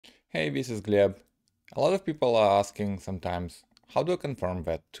Hey, this is Gleb. A lot of people are asking sometimes, how do I confirm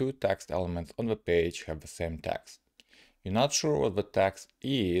that two text elements on the page have the same text? You're not sure what the text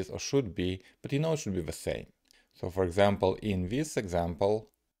is or should be, but you know it should be the same. So for example, in this example,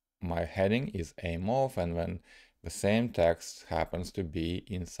 my heading is aim off, and then the same text happens to be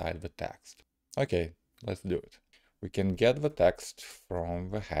inside the text. Okay, let's do it. We can get the text from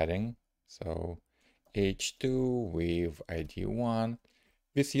the heading, so h2 with id 1.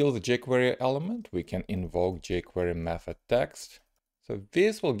 This yields a jQuery element. We can invoke jQuery method text. So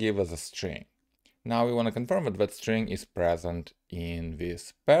this will give us a string. Now we want to confirm that that string is present in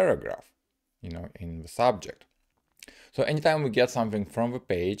this paragraph, in the subject. So anytime we get something from the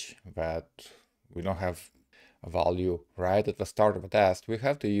page that we don't have a value right at the start of a test, we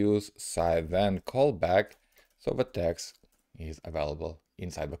have to use cy.then callback so the text is available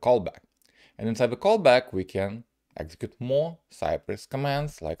inside the callback. And inside the callback, we can execute more Cypress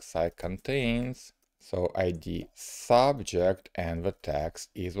commands like cy.contains. So id subject and the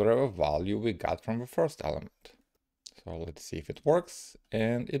text is whatever value we got from the first element. So let's see if it works,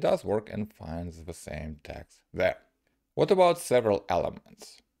 and it does work and finds the same text there. What about several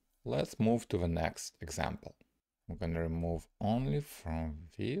elements? Let's move to the next example. I'm going to remove only from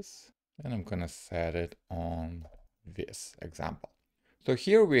this, and I'm going to set it on this example. So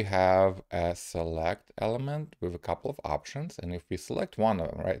here we have a select element with a couple of options, and if we select one of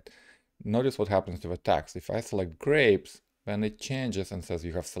them, right, notice what happens to the text. If I select grapes, then it changes and says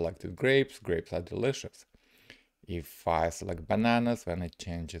you have selected grapes, grapes are delicious. If I select bananas, then it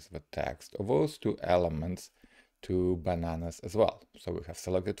changes the text of those two elements to bananas as well. So we have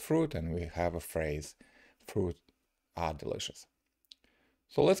selected fruit and we have a phrase, fruit are delicious.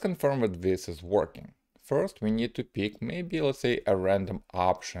 So let's confirm that this is working. First, we need to pick maybe, let's say, a random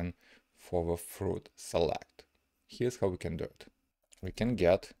option for the fruit select. Here's how we can do it. We can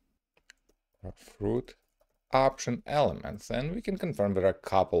get a fruit option elements, and we can confirm there are a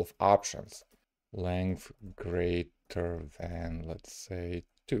couple of options. Length greater than, let's say,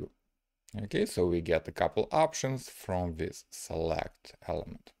 2. Okay, so we get a couple options from this select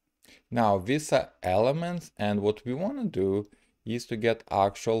element. Now, these are elements, and what we want to do is to get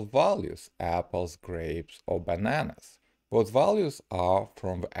actual values, apples, grapes, or bananas. Those values are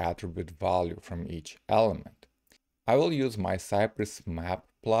from the attribute value from each element. I will use my Cypress map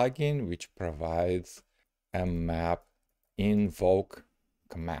plugin, which provides a mapInvoke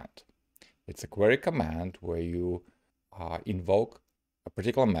command. It's a query command where you invoke a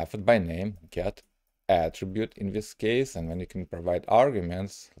particular method by name, getAttribute in this case, and then you can provide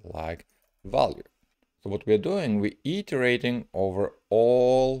arguments like value. So what we're doing, we're iterating over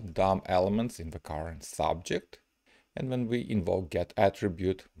all DOM elements in the current subject, and then we invoke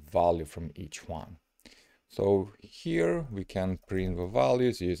getAttribute value from each one. So here we can print the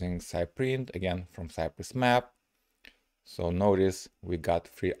values using cyprint, again from Cypress map. So notice we got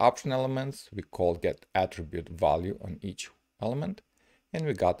 3 option elements. We call getAttribute value on each element, and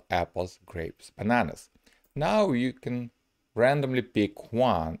we got apples, grapes, bananas. Now you can randomly pick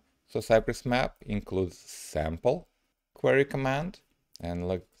one. So Cypress map includes sample query command, and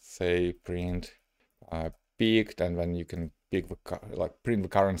let's say print picked, and then you can pick print the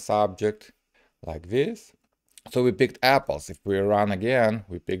current subject like this. So we picked apples. If we run again,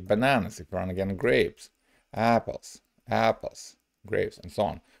 we pick bananas. If we run again, grapes, apples, apples, grapes, and so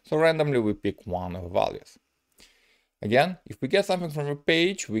on. So randomly we pick one of the values. Again, if we get something from a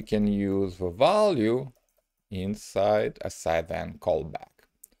page, we can use the value inside a cy.then callback.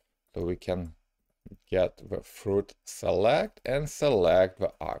 So we can get the fruit select and select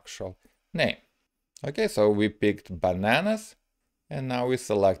the actual name. Okay, so we picked bananas, and now we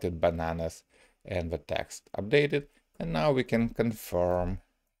selected bananas and the text updated. And now we can confirm,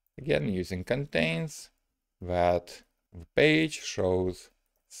 again using contains, that the page shows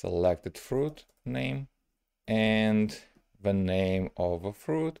selected fruit name, and the name of the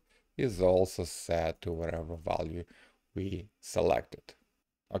fruit is also set to whatever value we selected.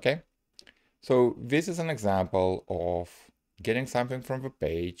 Okay, so this is an example of getting something from the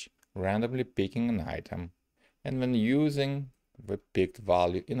page, randomly picking an item, and then using the picked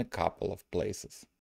value in a couple of places.